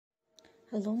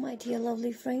Hello my dear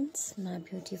lovely friends, my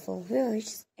beautiful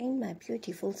viewers and my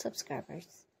beautiful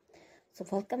subscribers. So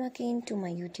welcome again to my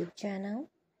YouTube channel.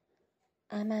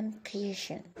 I'm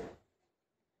Creation.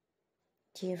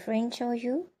 Dear friends, how are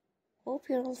you? Hope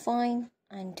you're all fine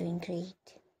and doing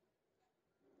great.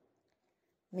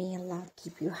 May Allah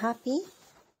keep you happy,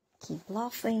 keep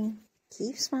laughing,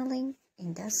 keep smiling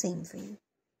in the same way.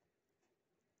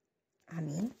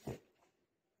 Ameen.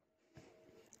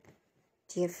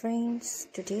 Dear friends,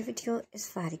 today's video is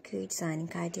very good designing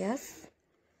ideas,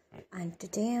 and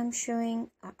today I'm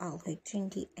showing a always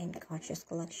trendy and gorgeous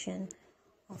collection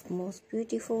of most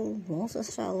beautiful, most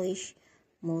stylish,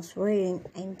 most wearing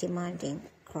and demanding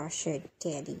crochet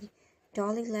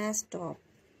doily lace top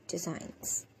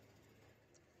designs.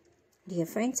 Dear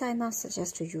friends, I must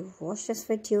suggest to you watch this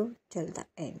video till the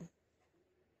end.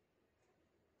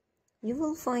 You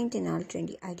will find an all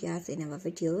trendy ideas in our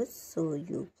videos, so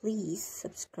you please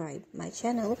subscribe my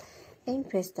channel and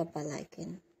press the bell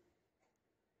icon.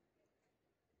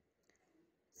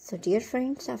 So dear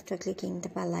friends, after clicking the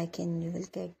bell icon, you will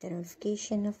get the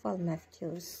notification of all my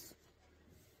videos.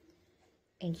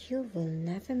 And you will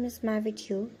never miss my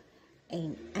video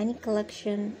in any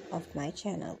collection of my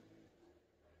channel.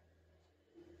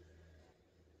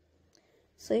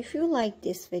 So if you like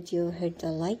this video, hit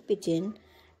the like button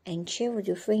and share with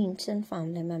your friends and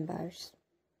family members.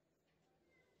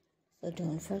 So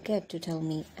don't forget to tell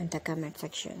me in the comment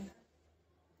section.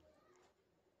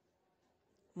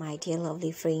 My dear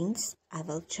lovely friends, I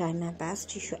will try my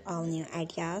best to show all new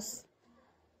ideas.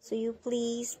 So you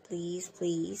please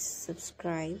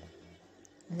subscribe,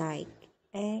 like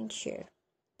and share.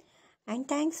 And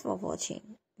thanks for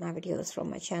watching my videos from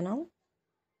my channel.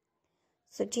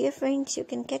 So dear friends, you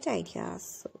can get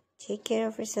ideas. So take care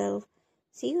of yourself.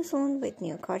 See you soon with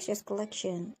new gorgeous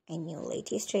collection and new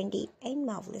latest trendy and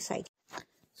marvelous ideas.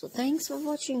 So thanks for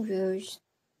watching viewers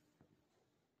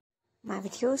my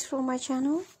videos from my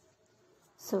channel.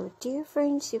 So dear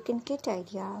friends, you can get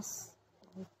ideas.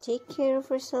 Take care of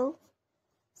yourself.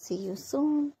 See you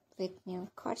soon with new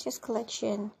gorgeous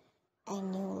collection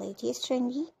and new latest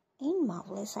trendy and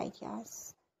marvelous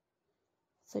ideas.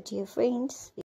 So dear friends,